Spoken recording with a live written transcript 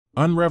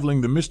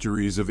Unraveling the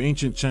mysteries of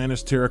ancient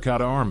China's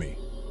Terracotta Army.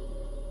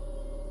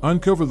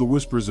 Uncover the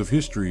whispers of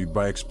history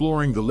by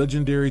exploring the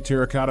legendary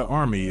Terracotta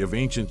Army of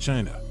ancient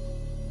China.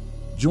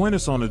 Join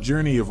us on a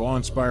journey of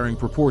awe-inspiring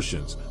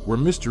proportions, where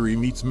mystery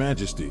meets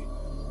majesty.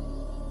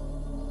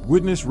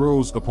 Witness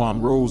rows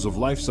upon rows of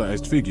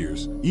life-sized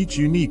figures, each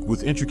unique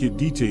with intricate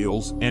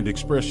details and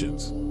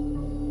expressions.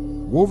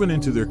 Woven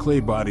into their clay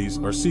bodies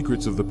are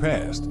secrets of the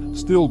past,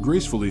 still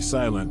gracefully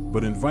silent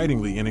but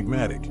invitingly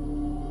enigmatic.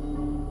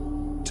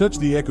 Touch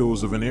the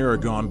echoes of an era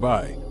gone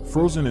by,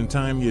 frozen in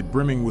time yet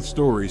brimming with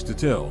stories to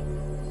tell.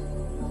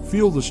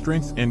 Feel the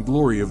strength and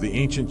glory of the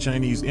ancient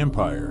Chinese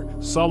Empire,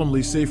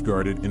 solemnly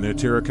safeguarded in their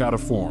terracotta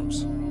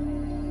forms.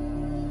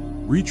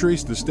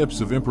 Retrace the steps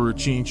of Emperor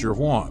Qin Shi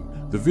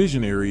Huang, the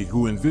visionary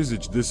who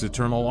envisaged this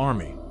eternal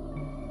army.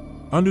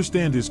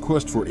 Understand his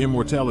quest for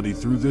immortality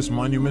through this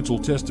monumental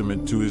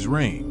testament to his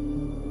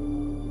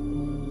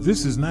reign.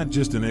 This is not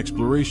just an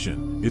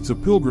exploration, it's a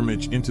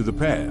pilgrimage into the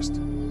past.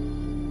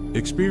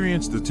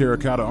 Experience the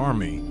Terracotta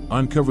Army,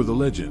 uncover the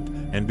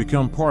legend, and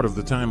become part of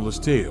the timeless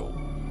tale.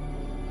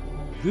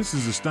 This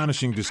is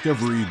astonishing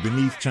discovery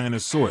beneath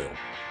China's soil.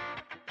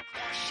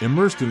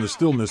 Immersed in the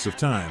stillness of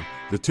time,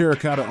 the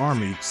Terracotta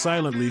Army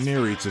silently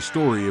narrates a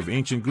story of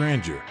ancient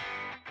grandeur.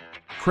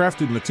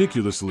 Crafted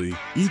meticulously,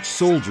 each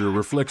soldier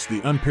reflects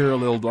the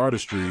unparalleled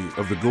artistry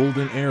of the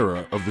golden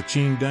era of the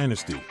Qin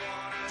dynasty.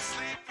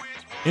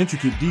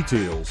 Intricate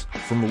details,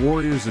 from the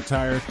warriors'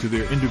 attire to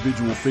their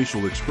individual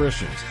facial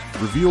expressions,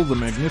 reveal the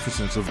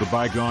magnificence of the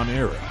bygone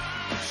era.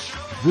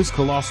 This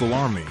colossal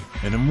army,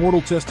 an immortal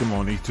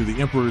testimony to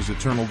the emperor's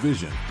eternal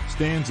vision,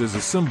 stands as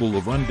a symbol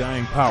of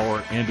undying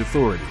power and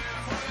authority.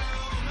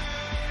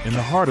 In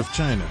the heart of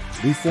China,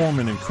 they form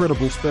an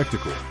incredible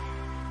spectacle.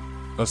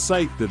 A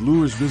sight that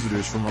lures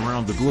visitors from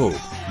around the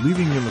globe,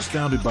 leaving them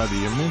astounded by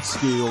the immense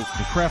scale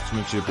and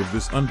craftsmanship of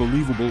this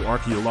unbelievable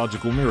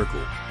archaeological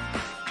miracle.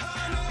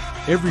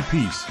 Every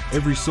piece,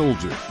 every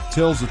soldier,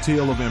 tells a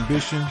tale of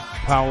ambition,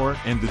 power,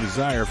 and the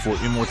desire for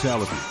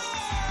immortality.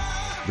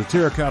 The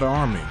Terracotta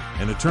Army,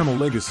 an eternal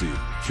legacy,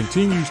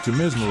 continues to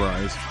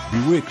mesmerize,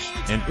 bewitch,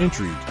 and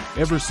intrigue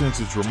ever since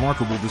its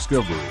remarkable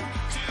discovery.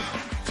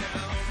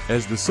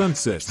 As the sun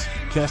sets,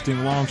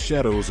 casting long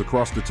shadows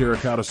across the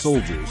terracotta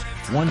soldiers,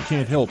 one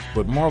can't help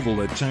but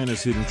marvel at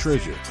China's hidden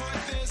treasure.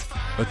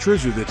 A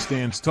treasure that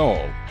stands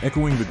tall,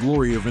 echoing the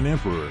glory of an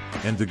emperor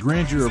and the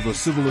grandeur of a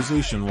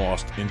civilization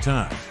lost in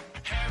time.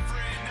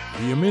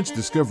 The immense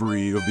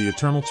discovery of the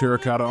eternal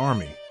Terracotta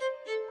Army.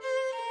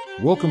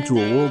 Welcome to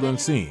a world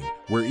unseen,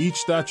 where each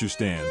statue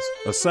stands,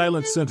 a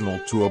silent sentinel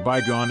to a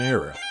bygone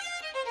era.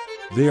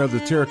 They are the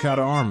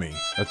Terracotta Army,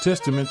 a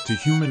testament to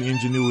human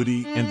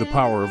ingenuity and the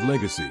power of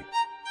legacy.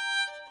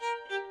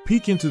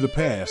 Peek into the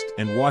past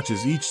and watch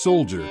as each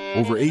soldier,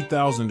 over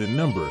 8,000 in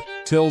number,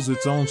 tells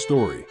its own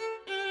story.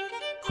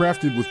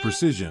 Crafted with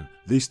precision,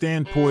 they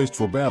stand poised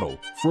for battle,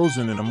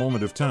 frozen in a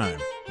moment of time,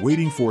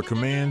 waiting for a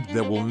command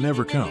that will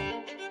never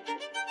come.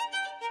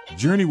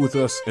 Journey with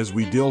us as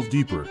we delve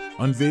deeper,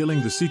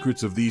 unveiling the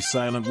secrets of these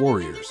silent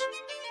warriors.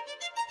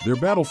 Their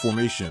battle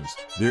formations,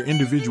 their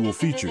individual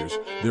features,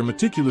 their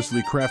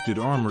meticulously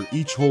crafted armor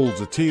each holds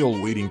a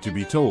tale waiting to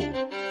be told.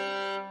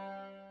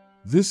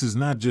 This is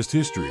not just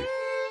history.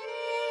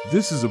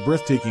 This is a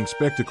breathtaking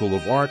spectacle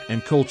of art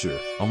and culture,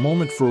 a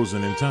moment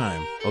frozen in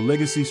time, a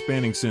legacy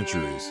spanning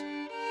centuries.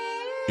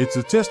 It's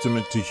a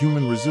testament to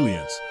human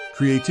resilience,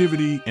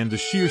 creativity, and the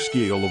sheer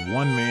scale of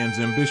one man's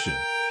ambition.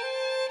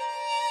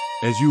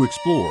 As you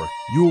explore,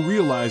 you'll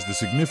realize the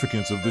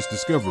significance of this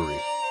discovery.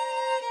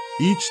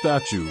 Each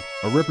statue,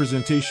 a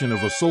representation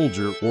of a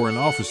soldier or an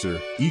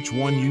officer, each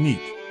one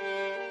unique.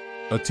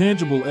 A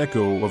tangible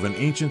echo of an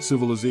ancient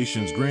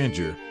civilization's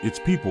grandeur, its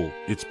people,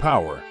 its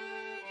power.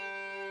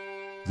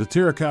 The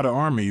Terracotta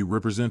Army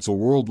represents a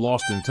world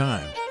lost in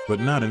time,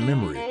 but not in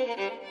memory.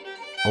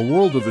 A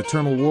world of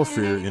eternal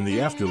warfare in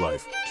the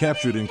afterlife,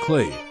 captured in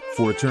clay,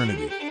 for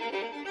eternity.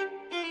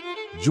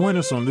 Join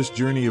us on this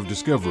journey of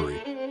discovery.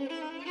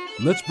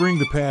 Let's bring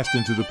the past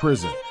into the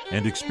present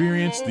and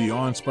experience the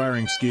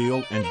awe-inspiring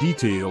scale and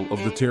detail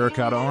of the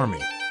Terracotta Army.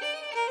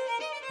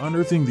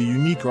 Unearthing the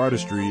unique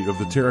artistry of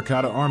the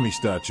Terracotta Army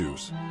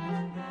statues.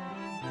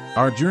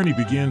 Our journey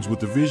begins with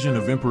the vision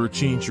of Emperor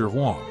Qin Shi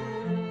Huang.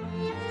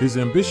 His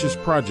ambitious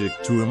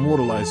project to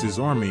immortalize his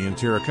army in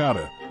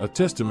terracotta, a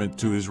testament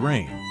to his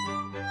reign.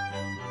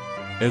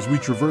 As we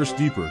traverse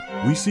deeper,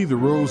 we see the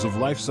rows of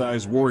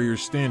life-size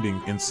warriors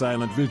standing in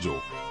silent vigil.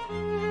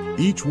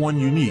 Each one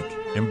unique,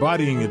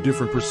 embodying a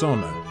different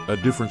persona, a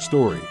different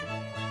story.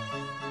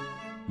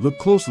 Look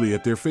closely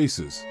at their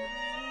faces.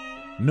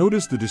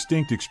 Notice the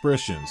distinct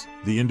expressions,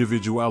 the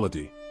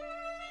individuality.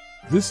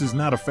 This is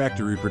not a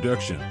factory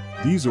production.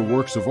 These are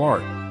works of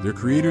art, their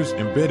creators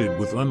embedded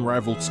with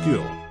unrivaled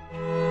skill.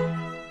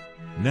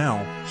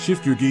 Now,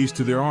 shift your gaze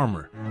to their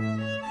armor.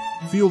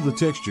 Feel the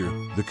texture,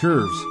 the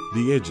curves,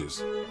 the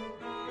edges.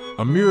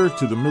 A mirror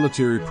to the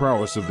military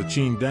prowess of the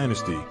Qin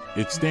dynasty,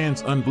 it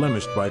stands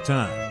unblemished by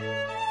time.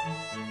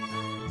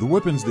 The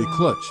weapons they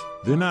clutch,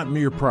 they're not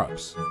mere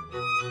props.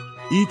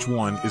 Each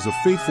one is a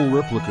faithful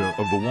replica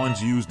of the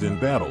ones used in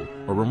battle,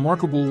 a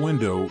remarkable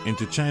window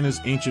into China's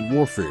ancient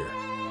warfare.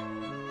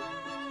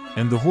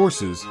 And the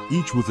horses,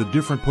 each with a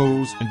different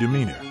pose and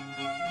demeanor.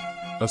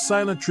 A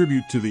silent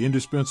tribute to the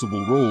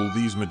indispensable role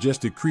these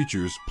majestic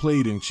creatures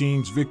played in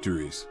Qin's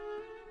victories.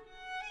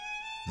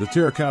 The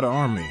Terracotta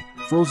Army,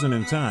 frozen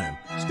in time,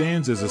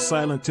 stands as a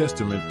silent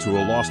testament to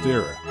a lost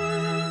era.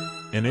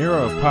 An era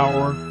of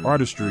power,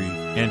 artistry,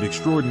 and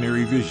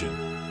extraordinary vision.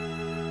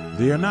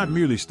 They are not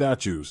merely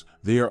statues,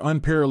 they are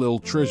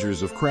unparalleled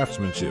treasures of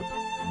craftsmanship.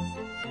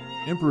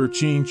 Emperor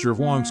Qin Shi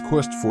Huang's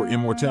quest for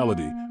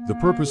immortality, the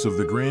purpose of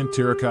the Grand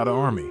Terracotta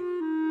Army.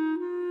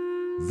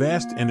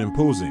 Vast and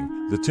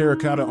imposing, the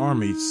Terracotta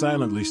Army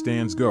silently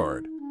stands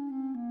guard.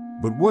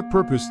 But what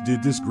purpose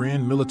did this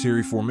grand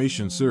military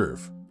formation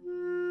serve?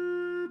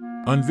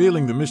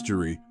 Unveiling the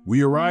mystery,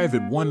 we arrive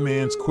at one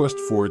man's quest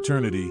for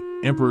eternity,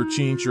 Emperor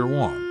Qin Shi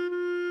Huang.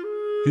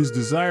 His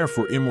desire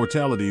for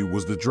immortality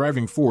was the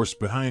driving force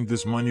behind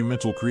this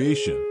monumental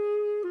creation.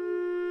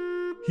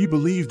 He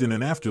believed in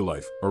an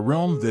afterlife, a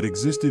realm that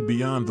existed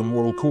beyond the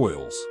mortal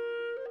coils.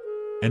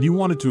 And he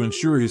wanted to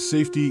ensure his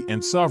safety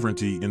and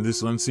sovereignty in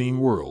this unseen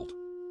world.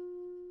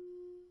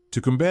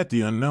 To combat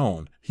the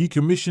unknown, he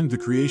commissioned the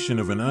creation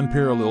of an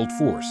unparalleled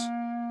force.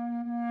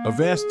 A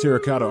vast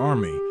terracotta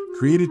army,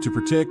 created to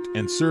protect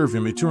and serve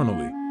him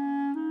eternally.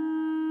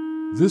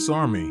 This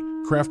army,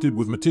 crafted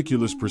with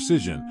meticulous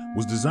precision,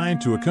 was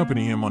designed to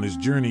accompany him on his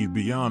journey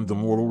beyond the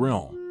mortal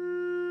realm.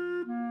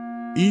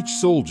 Each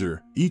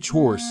soldier, each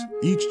horse,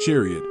 each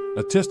chariot,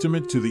 a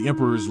testament to the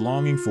emperor's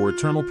longing for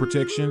eternal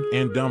protection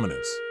and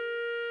dominance.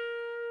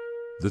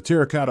 The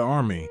Terracotta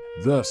Army,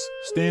 thus,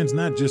 stands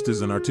not just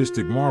as an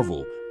artistic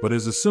marvel, but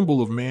as a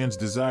symbol of man's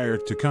desire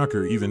to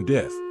conquer even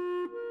death.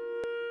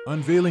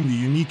 Unveiling the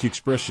unique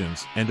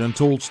expressions and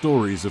untold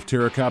stories of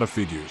terracotta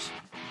figures.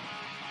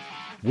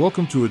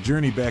 Welcome to a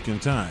journey back in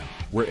time,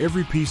 where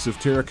every piece of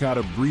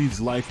terracotta breathes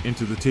life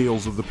into the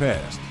tales of the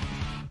past.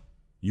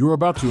 You're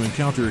about to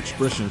encounter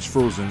expressions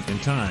frozen in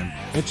time,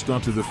 etched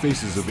onto the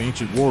faces of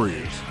ancient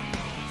warriors.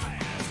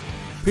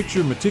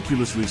 Picture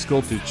meticulously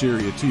sculpted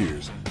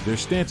charioteers, their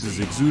stances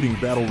exuding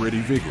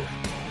battle-ready vigor.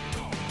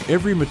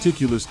 Every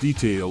meticulous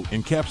detail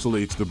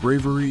encapsulates the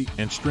bravery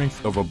and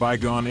strength of a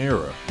bygone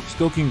era,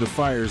 stoking the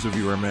fires of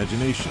your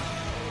imagination.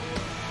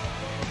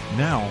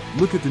 Now,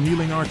 look at the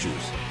kneeling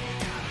archers.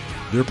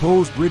 Their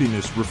posed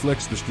readiness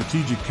reflects the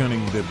strategic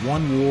cunning that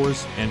won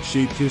wars and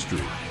shaped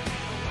history.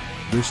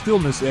 Their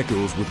stillness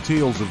echoes with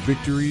tales of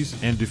victories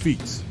and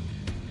defeats.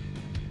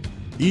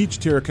 Each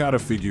terracotta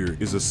figure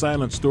is a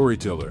silent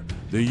storyteller,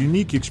 their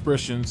unique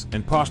expressions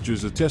and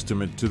postures a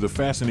testament to the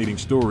fascinating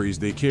stories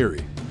they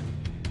carry.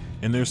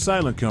 In their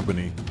silent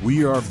company,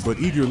 we are but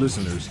eager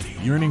listeners,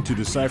 yearning to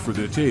decipher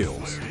their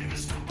tales.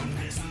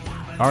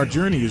 Our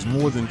journey is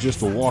more than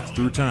just a walk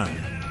through time.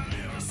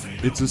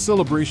 It's a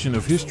celebration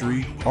of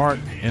history, art,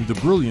 and the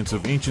brilliance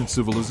of ancient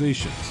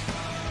civilizations.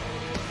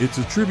 It's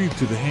a tribute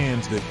to the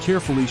hands that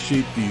carefully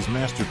shaped these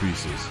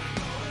masterpieces.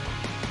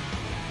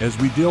 As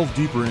we delve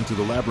deeper into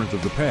the labyrinth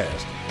of the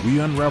past, we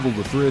unravel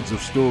the threads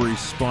of stories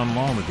spun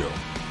long ago.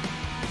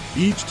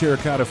 Each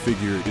terracotta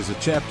figure is a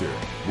chapter,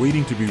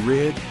 waiting to be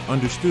read,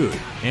 understood,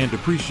 and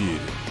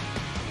appreciated.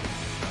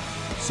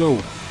 So,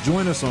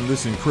 join us on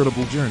this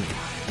incredible journey.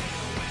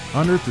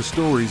 Unearth the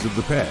stories of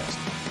the past.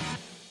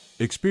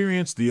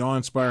 Experience the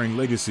awe-inspiring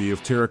legacy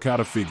of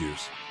terracotta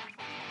figures.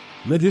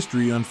 Let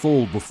history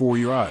unfold before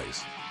your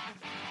eyes.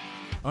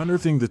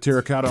 Unearthing the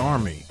Terracotta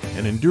Army,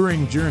 an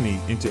enduring journey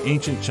into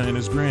ancient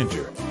China's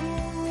grandeur.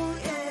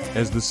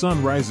 As the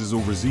sun rises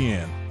over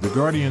Xi'an, the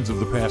guardians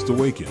of the past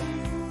awaken.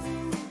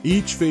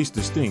 Each face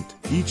distinct,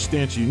 each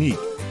stance unique,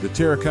 the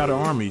Terracotta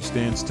Army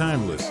stands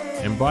timeless,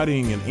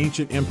 embodying an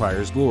ancient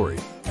empire's glory.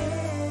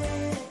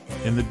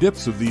 In the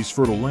depths of these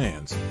fertile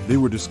lands, they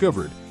were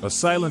discovered, a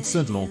silent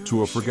sentinel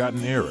to a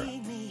forgotten era.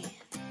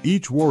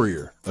 Each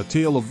warrior, a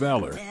tale of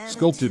valor,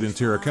 sculpted in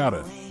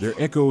terracotta, their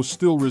echoes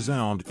still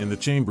resound in the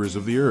chambers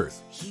of the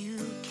earth.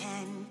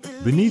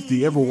 Beneath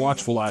the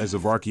ever-watchful eyes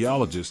of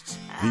archaeologists,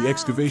 the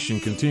excavation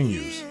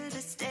continues.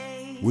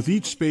 With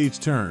each spade's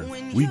turn,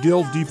 we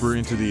delve deeper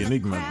into the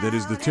enigma that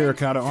is the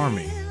Terracotta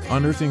Army,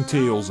 unearthing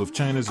tales of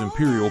China's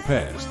imperial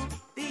past.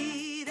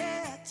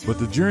 But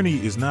the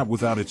journey is not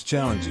without its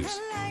challenges.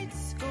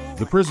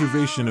 The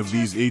preservation of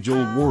these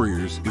age-old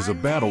warriors is a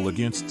battle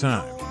against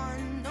time.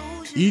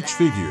 Each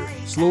figure,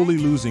 slowly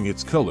losing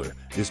its color,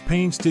 is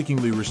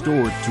painstakingly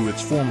restored to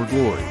its former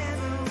glory.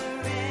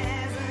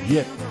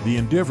 Yet, the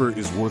endeavor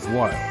is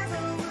worthwhile.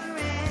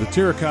 The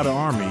Terracotta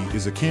Army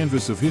is a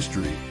canvas of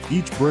history,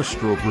 each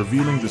brushstroke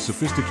revealing the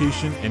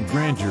sophistication and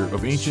grandeur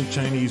of ancient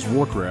Chinese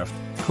warcraft,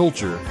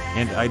 culture,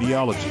 and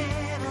ideology.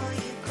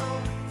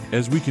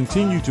 As we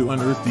continue to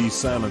unearth these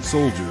silent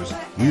soldiers,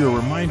 we are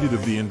reminded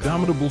of the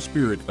indomitable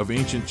spirit of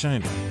ancient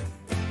China.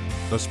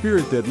 A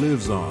spirit that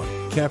lives on,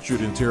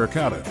 captured in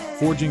terracotta,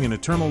 forging an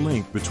eternal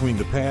link between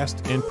the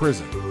past and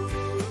present.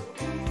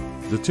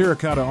 The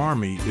Terracotta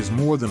Army is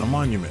more than a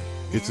monument.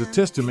 It's a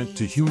testament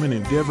to human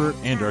endeavor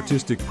and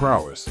artistic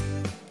prowess.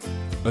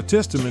 a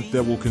testament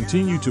that will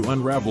continue to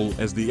unravel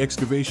as the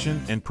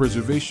excavation and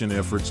preservation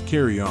efforts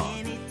carry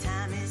on.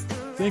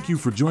 Thank you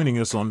for joining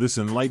us on this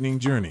enlightening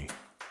journey.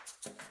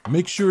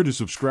 Make sure to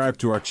subscribe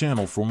to our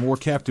channel for more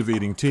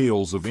captivating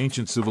tales of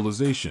ancient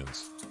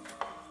civilizations.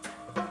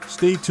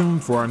 Stay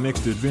tuned for our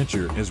next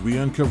adventure as we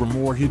uncover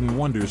more hidden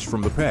wonders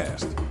from the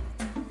past.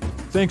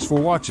 Thanks for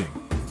watching.